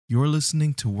You're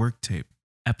listening to Work Tape,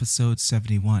 episode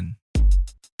 71.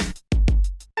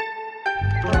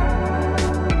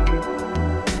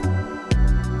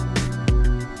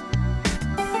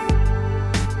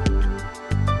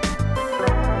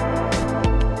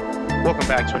 Welcome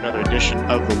back to another edition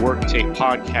of the Work Tape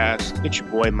podcast. It's your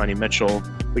boy, Money Mitchell.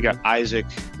 We got Isaac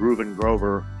Reuben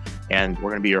Grover, and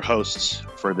we're going to be your hosts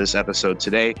for this episode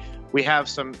today. We have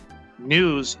some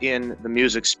news in the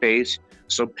music space.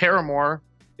 So Paramore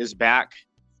is back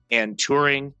and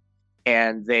touring,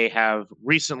 and they have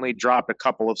recently dropped a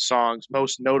couple of songs,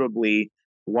 most notably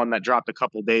one that dropped a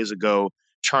couple days ago,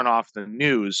 Turn Off the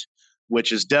News,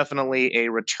 which is definitely a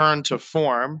return to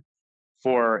form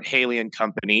for Haley and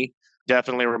company.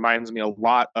 Definitely reminds me a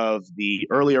lot of the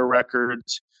earlier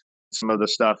records, some of the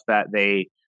stuff that they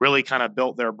really kind of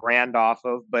built their brand off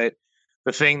of. But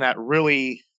the thing that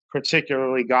really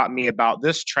particularly got me about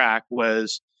this track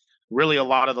was really a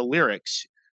lot of the lyrics.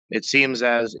 It seems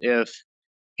as if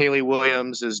Haley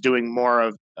Williams is doing more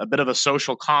of a bit of a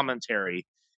social commentary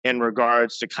in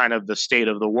regards to kind of the state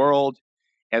of the world,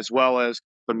 as well as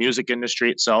the music industry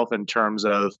itself in terms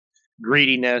of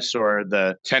greediness or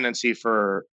the tendency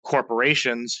for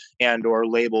corporations and or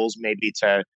labels maybe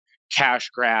to cash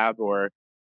grab or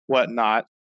whatnot.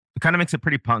 It kind of makes it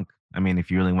pretty punk. I mean, if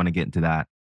you really want to get into that.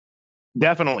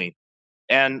 Definitely.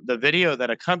 And the video that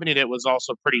accompanied it was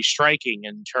also pretty striking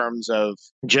in terms of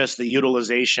just the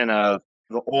utilization of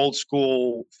the old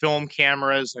school film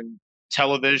cameras and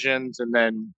televisions, and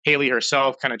then Haley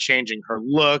herself kind of changing her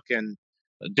look and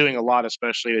doing a lot,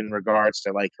 especially in regards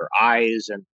to like her eyes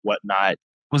and whatnot.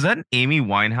 Was that an Amy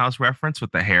Winehouse reference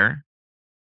with the hair?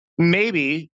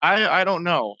 Maybe. I don't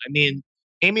know. I mean,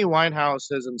 Amy Winehouse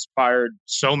has inspired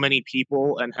so many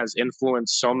people and has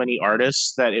influenced so many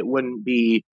artists that it wouldn't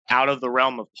be out of the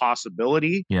realm of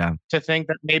possibility to think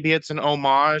that maybe it's an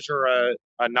homage or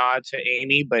a nod to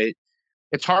Amy, but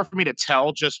it's hard for me to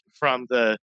tell just from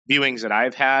the viewings that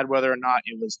I've had whether or not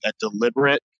it was a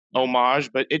deliberate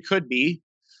homage, but it could be.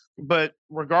 But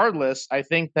regardless, I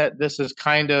think that this is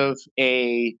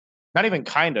I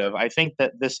think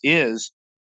that this is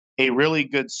a really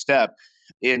good step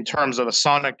in terms of a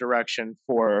sonic direction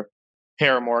for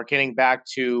Paramore, getting back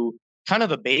to kind of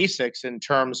the basics in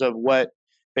terms of what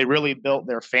they really built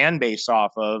their fan base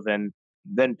off of, and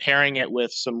then pairing it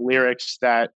with some lyrics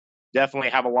that definitely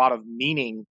have a lot of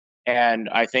meaning and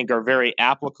I think are very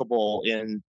applicable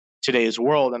in today's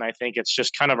world. And I think it's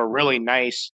just kind of a really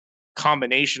nice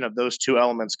combination of those two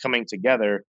elements coming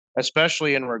together,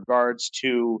 especially in regards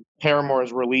to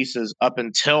Paramore's releases up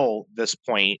until this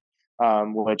point,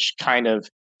 which kind of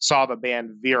saw the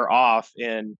band veer off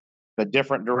in a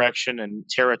different direction and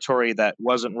territory that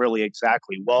wasn't really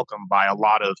exactly welcomed by a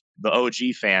lot of the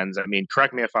OG fans. I mean,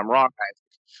 correct me if I'm wrong,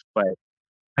 but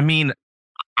I mean,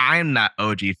 I'm not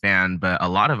OG fan, but a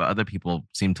lot of other people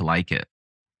seem to like it.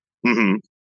 Mm-hmm.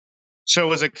 So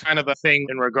was it kind of a thing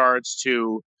in regards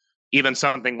to even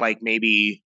something like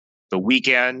maybe The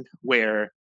Weeknd,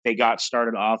 where they got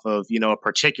started off of, a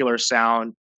particular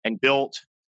sound and built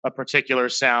a particular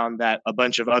sound that a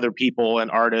bunch of other people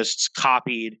and artists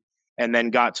copied, and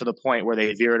then got to the point where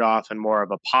they veered off in more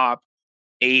of a pop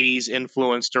 80s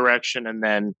influence direction, and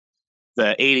then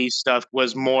the 80s stuff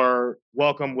was more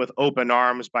welcomed with open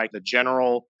arms by the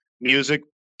general music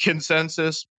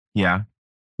consensus. Yeah.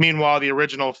 Meanwhile, the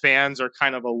original fans are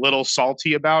kind of a little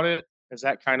salty about it. Is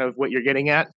that kind of what you're getting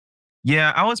at?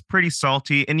 Yeah, I was pretty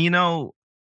salty. And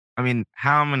I mean,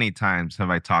 how many times have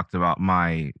I talked about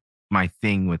my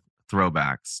thing with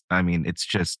throwbacks? I mean, it's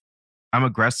just I'm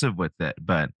aggressive with it,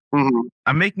 but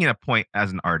I'm making it a point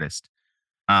as an artist.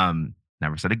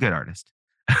 Never said a good artist.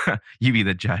 You be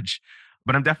the judge.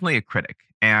 But I'm definitely a critic.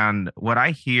 And what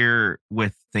I hear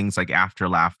with things like After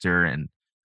Laughter and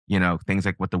things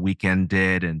like what The Weeknd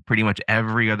did, and pretty much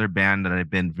every other band that I've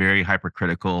been very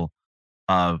hypercritical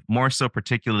of, more so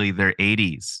particularly their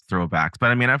 80s throwbacks.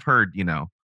 But I mean, I've heard,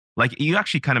 like you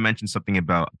actually kind of mentioned something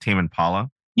about Tame Impala.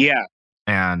 Yeah.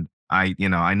 And I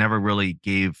never really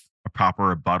gave a proper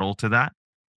rebuttal to that.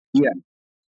 Yeah.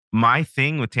 My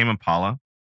thing with Tame Impala,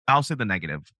 I'll say the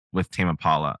negative with Tame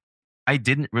Impala. I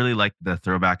didn't really like the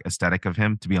throwback aesthetic of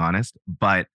him, to be honest.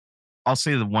 But I'll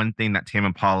say the one thing that Tame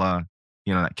Impala,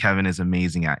 that Kevin is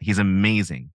amazing at. He's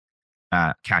amazing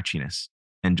at catchiness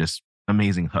and just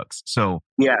amazing hooks. So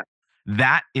yeah,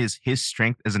 that is his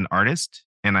strength as an artist,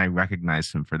 and I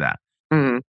recognize him for that.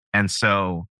 Mm-hmm. And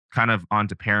so kind of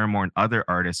onto Paramore and other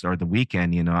artists or The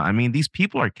Weeknd, I mean, these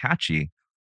people are catchy.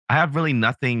 I have really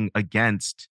nothing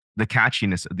against the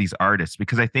catchiness of these artists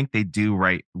because I think they do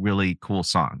write really cool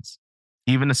songs.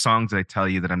 Even the songs that I tell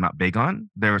you that I'm not big on,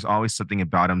 there's always something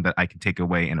about them that I can take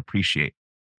away and appreciate.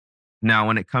 Now,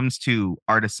 when it comes to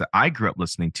artists that I grew up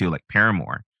listening to, like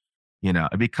Paramore,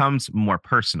 it becomes more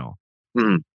personal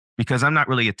Mm. because I'm not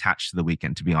really attached to The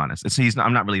Weeknd, to be honest.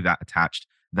 I'm not really that attached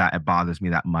that it bothers me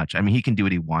that much. I mean, he can do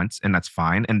what he wants, and that's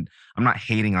fine. And I'm not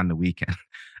hating on The Weeknd.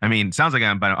 I mean, it sounds like I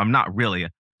am, but I'm not really.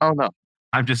 Oh no.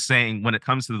 I'm just saying when it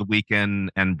comes to The Weeknd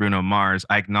and Bruno Mars,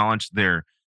 I acknowledge their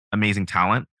amazing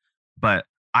talent, but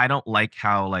I don't like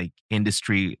how like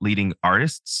industry leading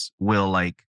artists will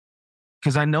like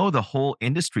because I know the whole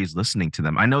industry is listening to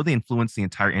them. I know they influence the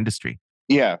entire industry.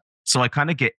 Yeah. So I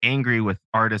kind of get angry with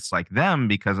artists like them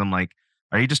because I'm like,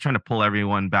 are you just trying to pull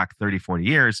everyone back 30, 40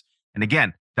 years? And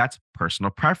again, that's personal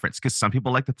preference because some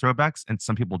people like the throwbacks and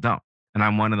some people don't. And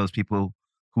I'm one of those people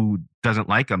who doesn't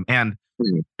like them. And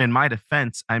Mhm. in my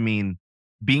defense, I mean,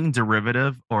 being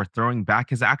derivative or throwing back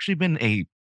has actually been a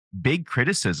big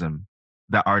criticism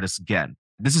that artists get.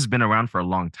 This has been around for a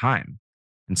long time.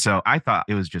 And so I thought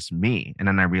it was just me. And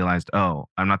then I realized, oh,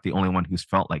 I'm not the only one who's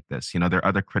felt like this. There are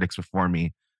other critics before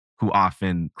me who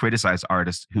often criticize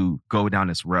artists who go down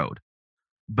this road.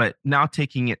 But now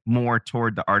taking it more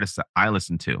toward the artists that I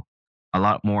listen to, a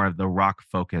lot more of the rock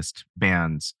focused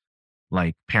bands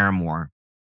like Paramore,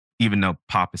 even though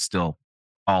pop is still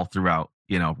all throughout,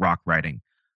 rock writing.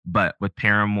 But with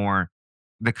Paramore,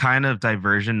 the kind of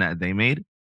diversion that they made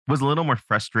was a little more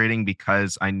frustrating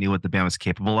because I knew what the band was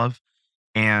capable of.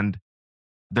 And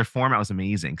their format was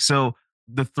amazing. So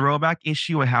the throwback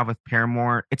issue I have with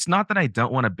Paramore, it's not that I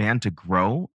don't want a band to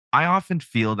grow. I often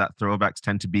feel that throwbacks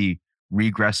tend to be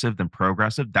regressive than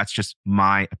progressive. That's just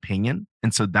my opinion.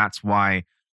 And so that's why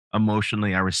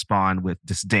emotionally I respond with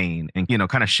disdain and,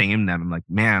 kind of shame them. I'm like,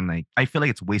 man, like I feel like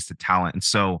it's wasted talent. And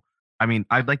so, I mean,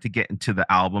 I'd like to get into the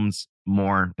albums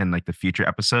more in like the future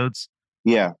episodes.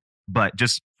 Yeah. But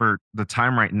just for the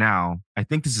time right now, I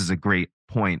think this is a great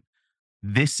point.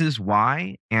 This is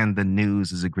why, and the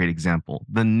news is a great example.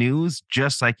 The news,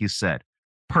 just like you said,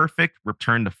 perfect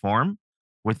return to form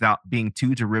without being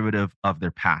too derivative of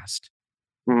their past.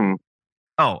 Mhm.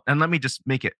 Oh, and let me just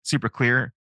make it super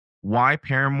clear why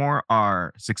Paramore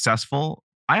are successful.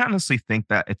 I honestly think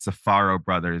that it's the Faro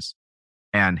brothers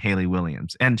and Haley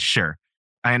Williams. And sure,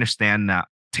 I understand that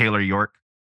Taylor York,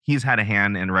 he's had a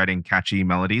hand in writing catchy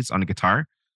melodies on the guitar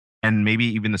and maybe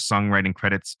even the songwriting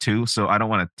credits too. So I don't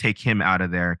want to take him out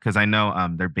of there because I know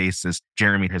their bassist,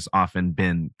 Jeremy, has often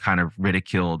been kind of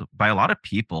ridiculed by a lot of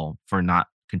people for not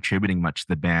contributing much to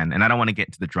the band. And I don't want to get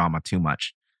into the drama too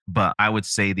much, but I would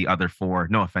say the other four,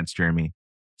 no offense, Jeremy,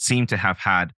 seem to have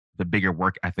had the bigger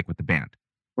work ethic with the band.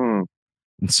 Mhm.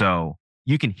 And so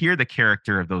you can hear the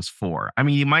character of those four. I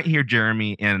mean, you might hear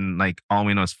Jeremy in like All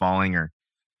We Know Is Falling or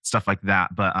stuff like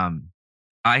that, but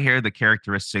I hear the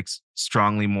characteristics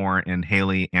strongly more in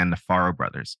Haley and the Faro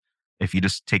brothers. If you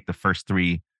just take the first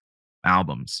three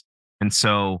albums. And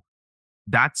so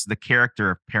that's the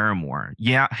character of Paramore.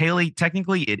 Yeah, Haley,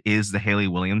 technically it is the Haley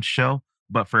Williams show,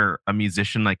 but for a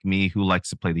musician like me who likes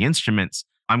to play the instruments,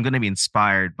 I'm going to be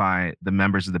inspired by the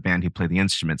members of the band who play the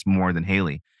instruments more than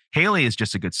Haley. Haley is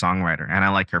just a good songwriter, and I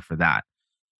like her for that.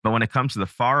 But when it comes to the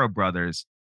Faro brothers,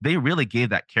 they really gave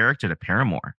that character to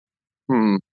Paramore.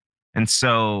 Mhm. And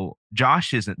so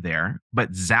Josh isn't there,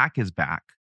 but Zach is back.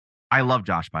 I love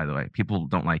Josh, by the way. People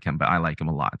don't like him, but I like him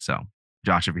a lot. So,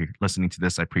 Josh, if you're listening to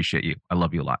this, I appreciate you. I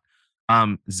love you a lot.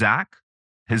 Zach,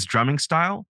 his drumming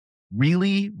style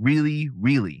really, really,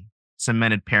 really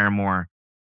cemented Paramore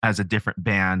as a different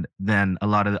band than a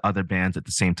lot of the other bands at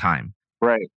the same time.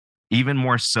 Right. Even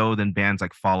more so than bands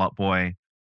like Fall Out Boy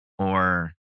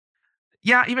or,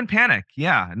 yeah, even Panic.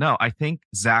 Yeah, no, I think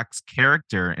Zach's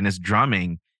character and his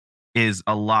drumming is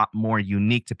a lot more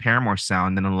unique to Paramore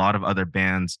sound than a lot of other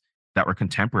bands that were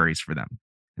contemporaries for them.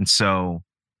 And so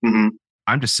Mhm.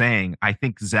 I'm just saying, I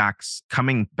think Zach's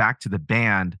coming back to the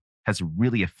band has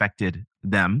really affected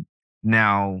them.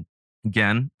 Now,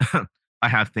 again, I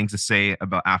have things to say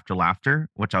about After Laughter,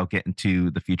 which I'll get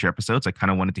into the future episodes. I kind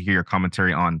of wanted to hear your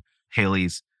commentary on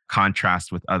Haley's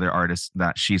contrast with other artists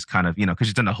that she's kind of, because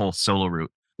she's done the whole solo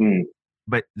route. Mhm.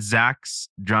 But Zach's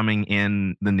drumming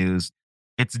in the news,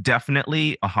 it's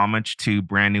definitely a homage to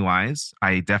Brand New Eyes.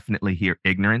 I definitely hear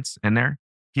Ignorance in there.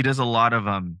 He does a lot of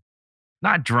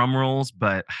not drum rolls,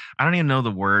 but I don't even know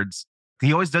the words.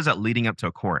 He always does that leading up to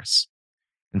a chorus.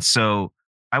 And so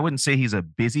I wouldn't say he's a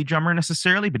busy drummer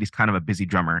necessarily, but he's kind of a busy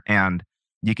drummer. And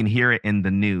you can hear it in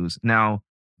the news. Now,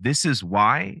 this is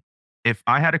why, if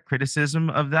I had a criticism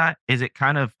of that, is it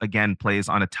kind of, again, plays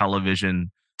on a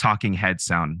television talking head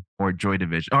sound or Joy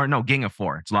Division, or no, Gang of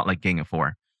Four. It's a lot like Gang of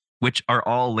Four, which are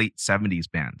all late 70s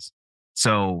bands.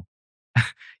 So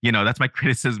That's my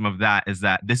criticism of that, is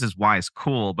that this is why it's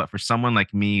cool. But for someone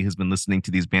like me who's been listening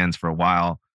to these bands for a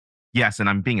while, yes, and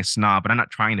I'm being a snob, but I'm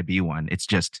not trying to be one. It's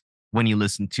just when you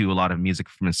listen to a lot of music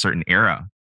from a certain era,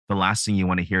 the last thing you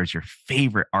want to hear is your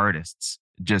favorite artists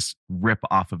just rip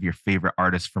off of your favorite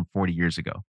artists from 40 years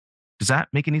ago. Does that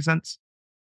make any sense?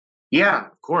 Yeah,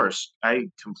 of course. I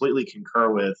completely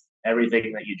concur with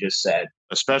everything that you just said,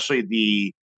 especially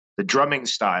the drumming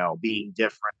style being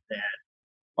different than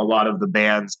a lot of the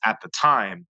bands at the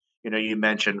time. You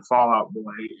mentioned Fall Out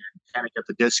Boy and Panic at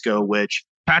the Disco, which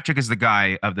Patrick is the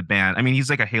guy of the band. I mean, he's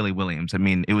like a Haley Williams. I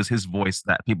mean, it was his voice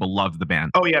that people loved the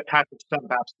band. oh yeah, Patrick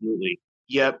Stump, absolutely.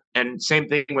 Yep, and same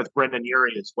thing with Brendan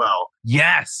Urie as well.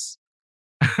 Yes.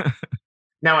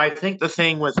 Now, I think the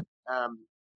thing with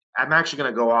I'm actually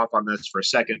going to go off on this for a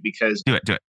second because Do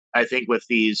it. I think with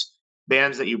these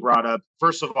bands that you brought up,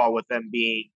 first of all, with them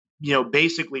being,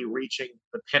 basically reaching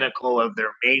the pinnacle of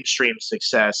their mainstream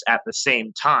success at the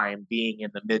same time, being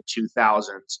in the mid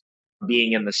 2000s,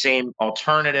 being in the same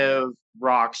alternative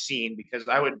rock scene, because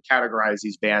I would categorize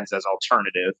these bands as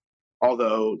alternative.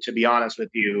 Although, to be honest with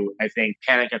you, I think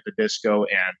Panic at the Disco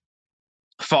and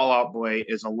Fall Out Boy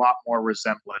is a lot more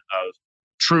resemblant of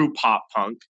true pop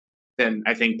punk than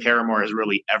I think Paramore has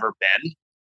really ever been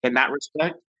in that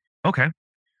respect. Okay.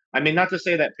 I mean, not to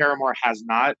say that Paramore has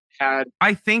not had.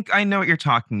 I think I know what you're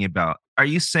talking about. Are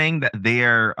you saying that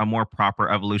they're a more proper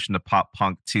evolution of pop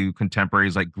punk to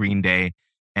contemporaries like Green Day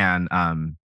and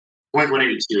Blink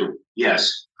 182.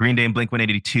 Yes. Green Day and Blink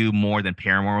 182 more than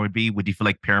Paramore would be? Would you feel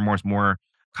like Paramore's more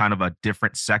kind of a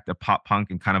different sect of pop punk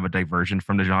and kind of a diversion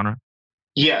from the genre?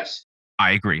 Yes.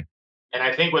 I agree. And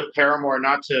I think with Paramore,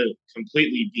 not to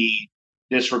completely be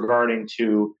disregarding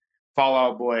to Fall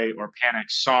Out Boy or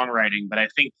Panic's songwriting, but I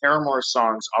think Paramore's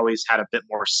songs always had a bit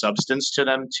more substance to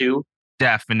them too.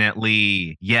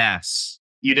 Definitely. Yes.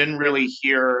 You didn't really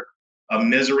hear a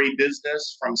misery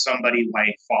business from somebody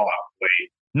like Fall Out Boy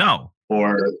No.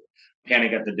 or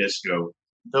Panic at the Disco.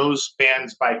 Those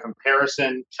bands, by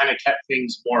comparison, kind of kept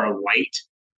things more light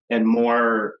and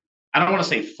more, I don't want to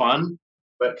say fun,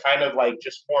 but kind of like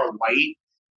just more light.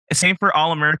 Same for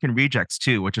All American Rejects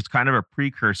too, which is kind of a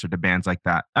precursor to bands like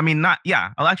that. I mean, not,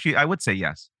 yeah, I would say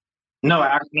yes. No,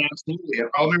 absolutely.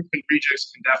 All American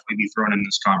Rejects can definitely be thrown in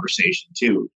this conversation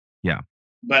too. Yeah.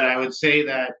 But I would say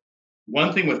that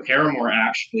one thing with Paramore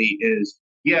actually is,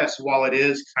 yes, while it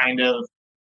is kind of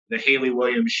the Haley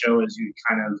Williams show, as you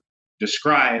kind of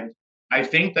described, I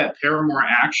think that Paramore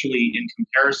actually, in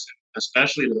comparison,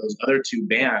 especially to those other two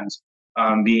bands,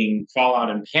 being Fallout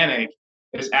and Panic,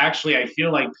 is actually, I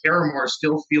feel like Paramore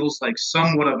still feels like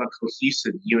somewhat of a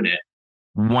cohesive unit.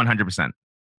 100%.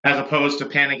 As opposed to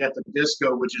Panic at the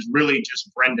Disco, which is really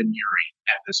just Brendan Urie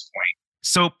at this point.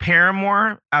 So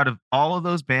Paramore, out of all of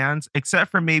those bands,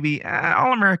 except for maybe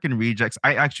All American Rejects,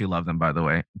 I actually love them, by the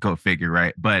way. Go figure,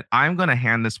 right? But I'm going to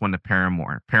hand this one to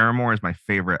Paramore. Paramore is my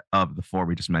favorite of the four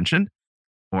we just mentioned,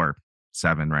 or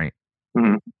seven, right?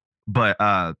 Mm-hmm.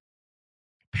 But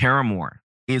Paramore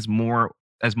is more,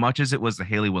 as much as it was the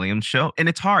Haley Williams show, and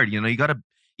it's hard, you got to,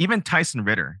 even Tyson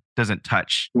Ritter doesn't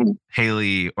touch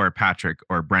Haley or Patrick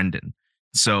or Brendan.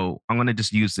 So I'm going to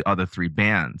just use the other three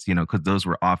bands, because those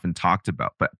were often talked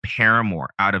about. But Paramore,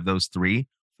 out of those three,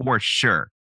 for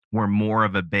sure, were more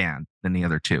of a band than the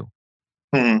other two.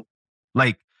 Mm-hmm.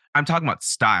 Like, I'm talking about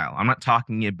style. I'm not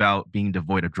talking about being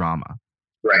devoid of drama.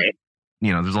 Right.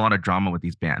 There's a lot of drama with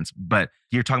these bands, but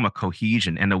you're talking about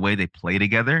cohesion and the way they play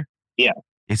together. Yeah.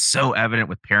 It's so evident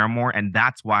with Paramore. And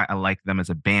that's why I like them as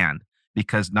a band,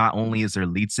 because not only is their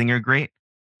lead singer great,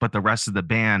 but the rest of the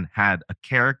band had a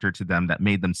character to them that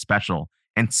made them special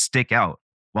and stick out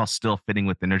while still fitting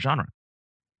within their genre.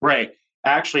 Right.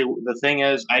 Actually, the thing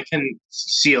is, I can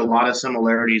see a lot of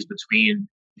similarities between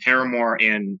Paramore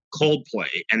and Coldplay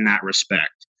in that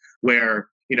respect, where,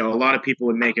 a lot of people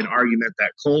would make an argument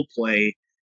that Coldplay,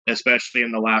 especially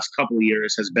in the last couple of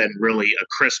years, has been really a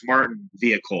Chris Martin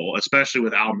vehicle, especially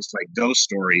with albums like Ghost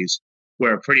Stories,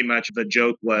 where pretty much the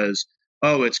joke was,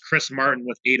 oh, it's Chris Martin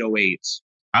with 808s.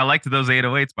 I liked those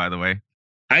 808s, by the way.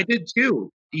 I did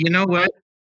too. You know what?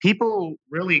 People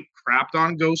really crapped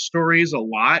on Ghost Stories a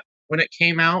lot when it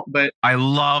came out, but I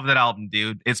love that album,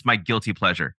 dude. It's my guilty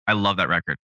pleasure. I love that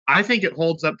record. I think it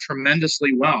holds up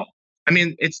tremendously well. I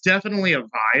mean, it's definitely a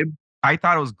vibe. I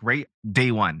thought it was great day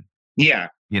one. Yeah.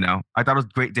 I thought it was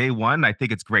great day one. I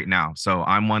think it's great now. So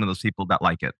I'm one of those people that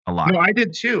like it a lot. No, I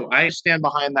did too. I stand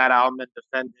behind that album and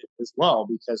defend it as well,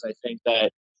 because I think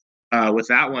that with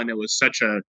that one, it was such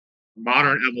a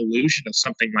modern evolution of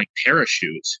something like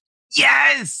Parachutes.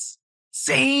 Yes!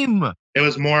 Same! It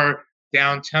was more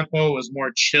down tempo, it was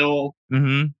more chill.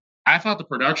 Mm-hmm. I thought the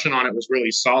production on it was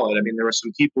really solid. I mean, there were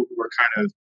some people who were kind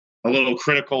of a little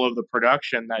critical of the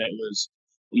production, that it was,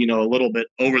 a little bit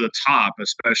over the top,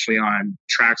 especially on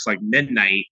tracks like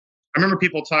Midnight. I remember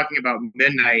people talking about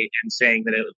Midnight and saying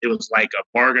that it was like a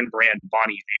bargain brand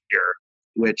Bonnie Beer,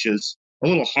 which is a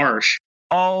little harsh.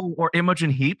 Oh, or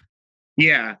Imogen Heap?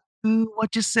 Yeah. Ooh,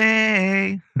 what you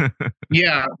say?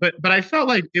 Yeah, but I felt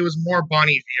like it was more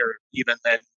Bonnie Beer even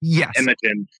than Yes.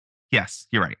 Imogen. Yes,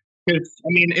 you're right. I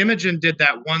mean, Imogen did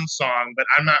that one song, but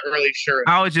I'm not really sure.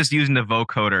 I was just using the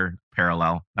vocoder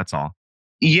parallel. That's all.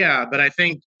 Yeah, but I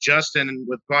think Justin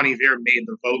with Bonnie Beer made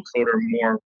the vocoder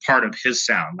more part of his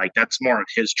sound. Like that's more of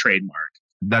his trademark.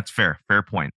 That's fair. Fair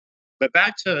point. But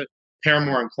back to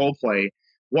Paramore and Coldplay,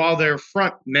 while their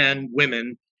front men,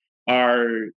 women are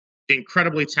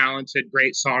incredibly talented,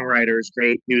 great songwriters,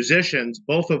 great musicians,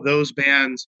 both of those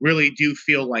bands really do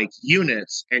feel like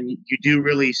units. And you do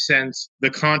really sense the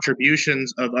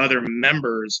contributions of other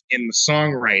members in the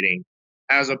songwriting,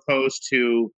 as opposed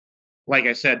to, like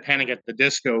I said, Panic at the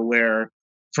Disco, where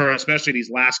for especially these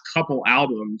last couple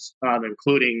albums,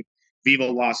 including Viva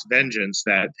Lost Vengeance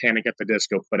that Panic at the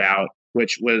Disco put out,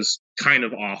 which was kind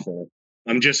of awful.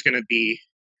 I'm just going to be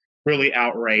really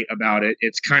outright about it.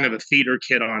 It's kind of a theater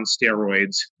kid on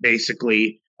steroids,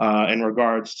 basically, in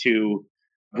regards to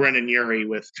Brendan Urie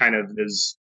with kind of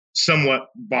his somewhat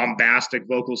bombastic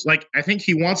vocals. Like, I think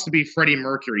he wants to be Freddie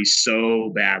Mercury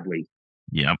so badly.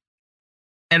 Yep.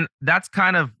 And that's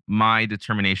kind of my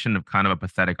determination of kind of a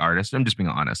pathetic artist. I'm just being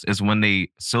honest, is when they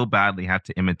so badly have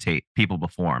to imitate people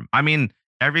before them. I mean,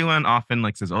 everyone often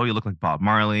like says, "Oh, you look like Bob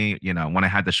Marley." When I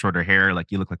had the shorter hair,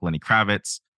 like you look like Lenny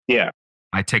Kravitz. Yeah.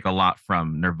 I take a lot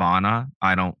from Nirvana.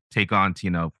 I don't take on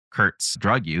to, Kurt's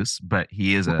drug use, but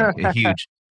he is a huge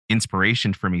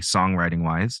inspiration for me songwriting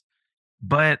wise.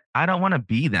 But I don't want to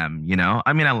be them.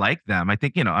 I mean, I like them. I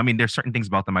think, there's certain things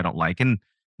about them I don't like. And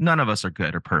none of us are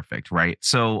good or perfect, right?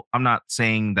 So I'm not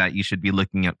saying that you should be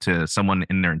looking up to someone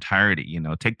in their entirety.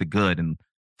 Take the good and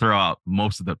throw out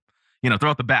most of throw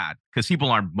out the bad, because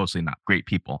people are mostly not great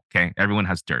people. Okay. Everyone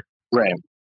has dirt. Right.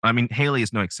 I mean, Haley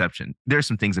is no exception. There's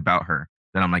some things about her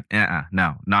that I'm like,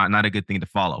 no, not a good thing to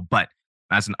follow. But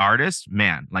as an artist,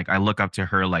 man, like I look up to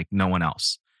her like no one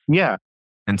else. Yeah.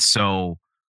 And so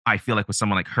I feel like with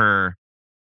someone like her,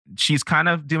 she's kind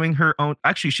of doing her own.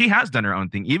 Actually, she has done her own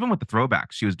thing. Even with the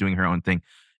throwbacks, she was doing her own thing.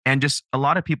 And just a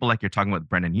lot of people, like you're talking about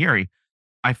Brendan Urie,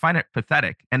 I find it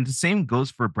pathetic. And the same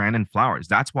goes for Brandon Flowers.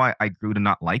 That's why I grew to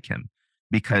not like him,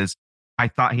 because I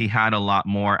thought he had a lot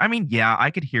more. I mean, yeah, I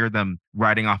could hear them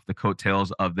riding off the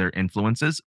coattails of their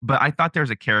influences, but I thought there was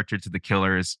a character to the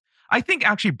Killers. I think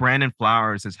actually Brandon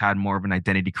Flowers has had more of an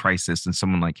identity crisis than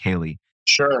someone like Haley.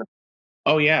 Sure.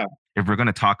 Oh, yeah. If we're going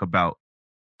to talk about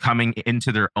coming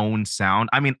into their own sound,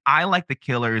 I mean, I like the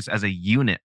Killers as a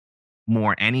unit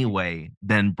more anyway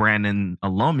than Brandon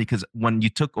alone, because when you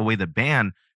took away the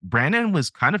band, Brandon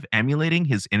was kind of emulating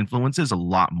his influences a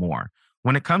lot more.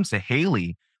 When it comes to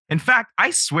Haley, in fact,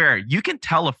 I swear you can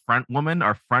tell a front woman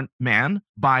or front man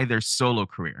by their solo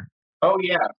career. Oh,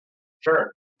 yeah.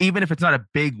 Sure. Even if it's not a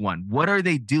big one, what are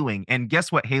they doing? And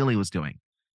guess what Haley was doing?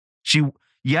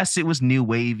 Yes, it was new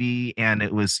wavy and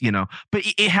it was, but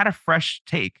it had a fresh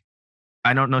take.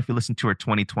 I don't know if you listened to her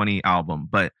 2020 album,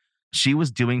 but she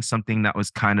was doing something that was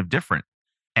kind of different.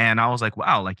 And I was like,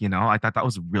 wow, I thought that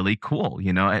was really cool.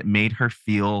 It made her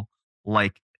feel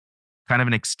like kind of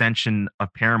an extension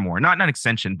of Paramore. Not an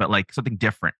extension, but like something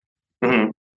different.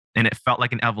 Mm-hmm. And it felt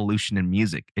like an evolution in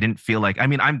music. It didn't feel like,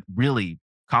 I'm really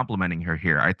complimenting her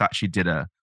here. I thought she did a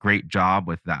great job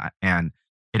with that. And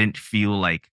it didn't feel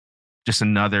like just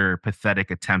another pathetic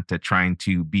attempt at trying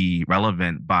to be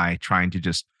relevant by trying to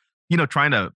just,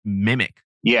 trying to mimic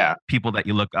people that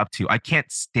you look up to. I can't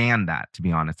stand that, to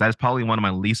be honest. That is probably one of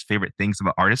my least favorite things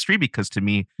about artistry, because to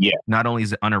me, not only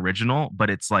is it unoriginal, but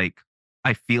it's like,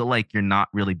 I feel like you're not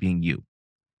really being you.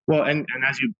 Well, and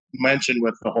as you mentioned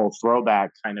with the whole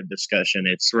throwback kind of discussion,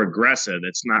 it's regressive.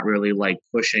 It's not really like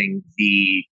pushing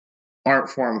the art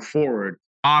form forward.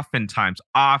 Oftentimes,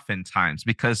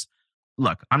 because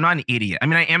look, I'm not an idiot. I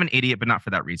mean, I am an idiot, but not for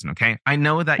that reason, okay? I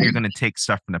know that you're going to take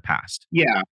stuff from the past.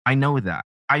 Yeah. I know that.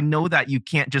 I know that you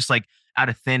can't just like out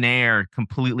of thin air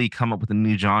completely come up with a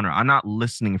new genre. I'm not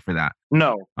listening for that.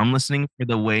 No. I'm listening for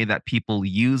the way that people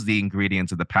use the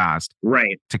ingredients of the past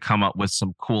to come up with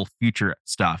some cool future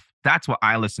stuff. That's what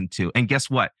I listen to. And guess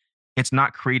what? It's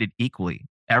not created equally.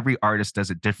 Every artist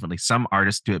does it differently. Some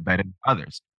artists do it better than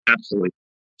others. Absolutely.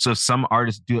 So some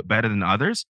artists do it better than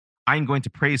others. I'm going to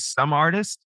praise some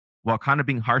artists while kind of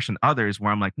being harsh on others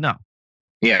where I'm like, no.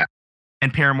 Yeah.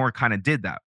 And Paramore kind of did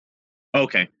that.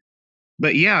 Okay.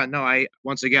 But yeah, no,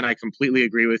 once again, I completely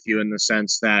agree with you in the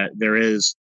sense that there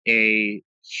is a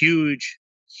huge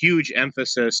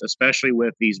emphasis, especially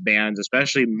with these bands,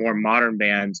 especially more modern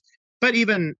bands, but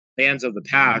even bands of the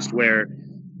past where,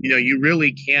 you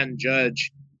really can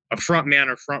judge a front man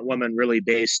or front woman really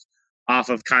based off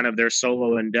of kind of their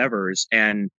solo endeavors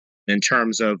and in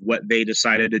terms of what they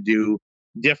decided to do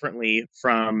differently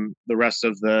from the rest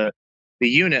of the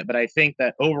unit. But I think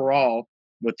that overall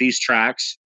with these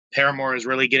tracks, Paramore is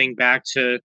really getting back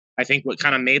to, I think, what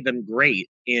kind of made them great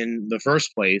in the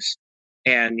first place.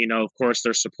 And, of course,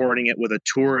 they're supporting it with a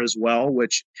tour as well,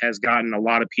 which has gotten a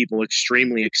lot of people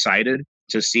extremely excited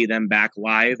to see them back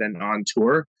live and on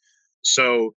tour.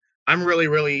 So I'm really,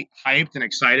 really hyped and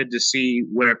excited to see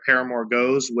where Paramore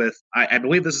goes with, I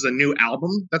believe this is a new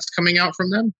album that's coming out from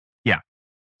them. Yeah.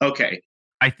 Okay.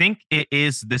 I think it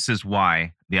is This Is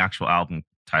Why, the actual album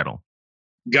title.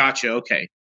 Gotcha. Okay.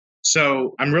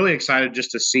 So I'm really excited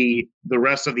just to see the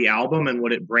rest of the album and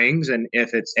what it brings. And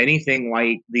if it's anything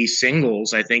like these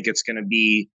singles, I think it's going to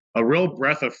be a real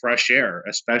breath of fresh air,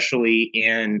 especially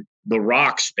in the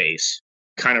rock space,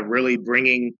 kind of really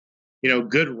bringing,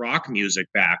 good rock music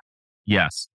back.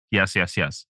 Yes.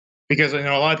 Because, a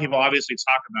lot of people obviously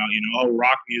talk about,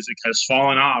 rock music has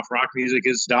fallen off, rock music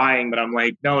is dying. But I'm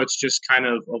like, no, it's just kind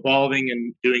of evolving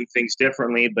and doing things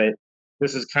differently. But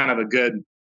this is kind of a good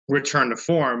return to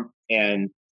form. And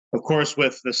of course,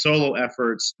 with the solo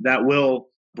efforts, that will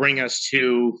bring us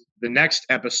to the next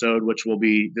episode, which will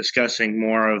be discussing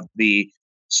more of the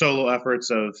solo efforts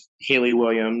of Hayley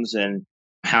Williams and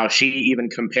how she even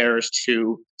compares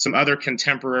to some other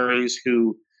contemporaries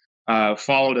who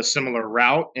followed a similar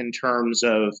route in terms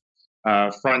of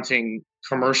fronting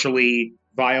commercially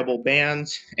viable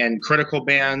bands and critical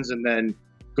bands, and then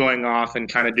going off and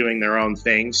kind of doing their own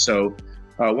thing. So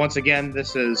once again,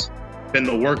 this has been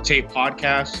the Work Tape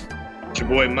Podcast. It's your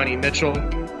boy Money Mitchell.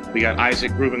 We got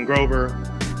Isaac Reuben Grover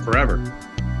forever.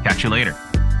 Catch you later.